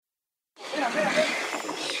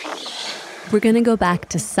We're going to go back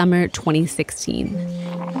to summer 2016.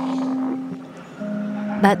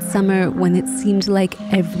 That summer when it seemed like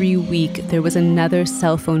every week there was another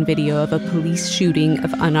cell phone video of a police shooting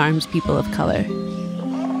of unarmed people of color.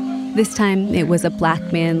 This time, it was a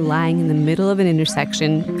black man lying in the middle of an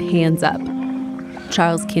intersection, hands up.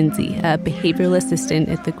 Charles Kinsey, a behavioral assistant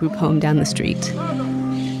at the group home down the street.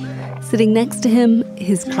 Sitting next to him,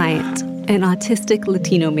 his client, an autistic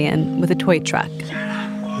Latino man with a toy truck.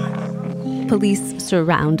 Police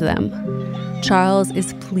surround them. Charles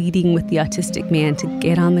is pleading with the autistic man to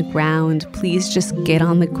get on the ground. Please just get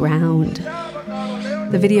on the ground.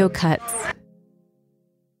 The video cuts.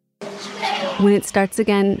 When it starts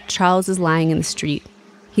again, Charles is lying in the street.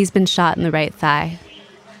 He's been shot in the right thigh.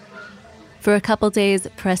 For a couple days,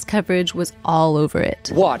 press coverage was all over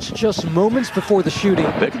it. Watch, just moments before the shooting.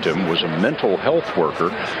 The victim was a mental health worker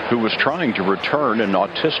who was trying to return an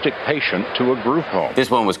autistic patient to a group home. This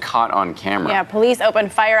one was caught on camera. Yeah, police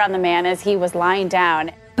opened fire on the man as he was lying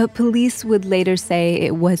down. But police would later say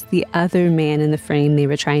it was the other man in the frame they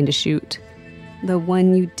were trying to shoot. The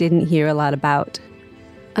one you didn't hear a lot about.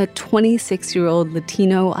 A 26-year-old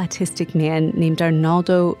Latino autistic man named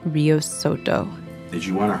Arnaldo Rios Soto. Did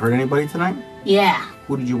you want to hurt anybody tonight? Yeah.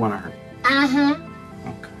 Who did you want to hurt?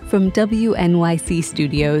 Okay. From WNYC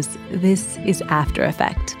Studios, this is After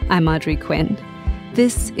Effect. I'm Audrey Quinn.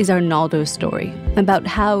 This is Arnaldo's story about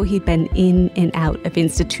how he'd been in and out of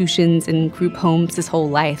institutions and group homes his whole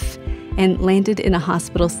life and landed in a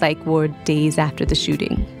hospital psych ward days after the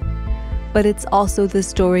shooting. But it's also the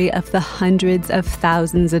story of the hundreds of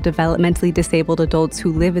thousands of developmentally disabled adults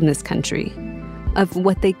who live in this country, of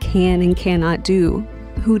what they can and cannot do,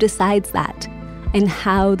 who decides that, and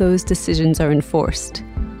how those decisions are enforced,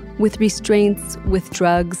 with restraints, with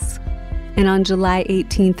drugs, and on July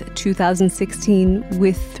 18th, 2016,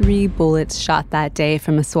 with 3 bullets shot that day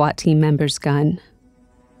from a SWAT team member's gun.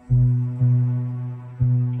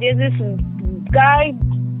 There's this guy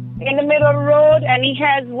in the middle of the road, and he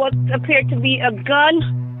has what appeared to be a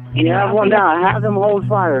gun. You have one down. Have them hold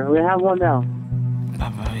fire. We have one down.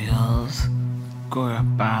 Papa Hills, Gora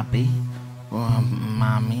Bobby, Gora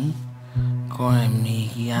Mommy, Gora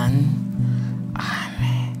Miyan.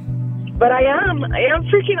 But I am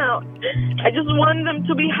freaking out. I just want them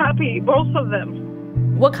to be happy, both of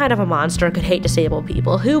them. What kind of a monster could hate disabled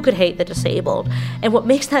people? Who could hate the disabled? And what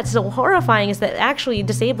makes that so horrifying is that actually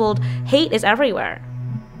disabled hate is everywhere.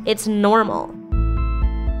 It's normal.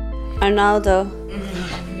 Arnaldo.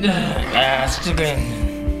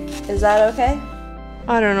 Is that okay?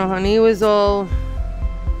 I don't know, honey. It was all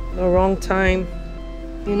the wrong time,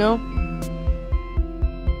 you know?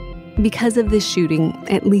 Because of this shooting,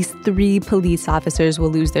 at least 3 police officers will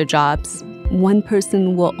lose their jobs. 1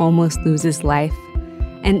 person will almost lose his life.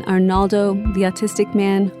 And Arnaldo, the autistic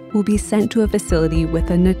man, will be sent to a facility with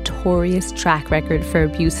a notorious track record for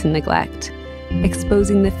abuse and neglect,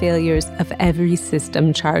 exposing the failures of every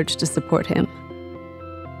system charged to support him.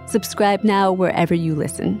 Subscribe now wherever you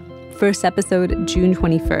listen. First episode, June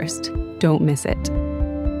 21st. Don't miss it.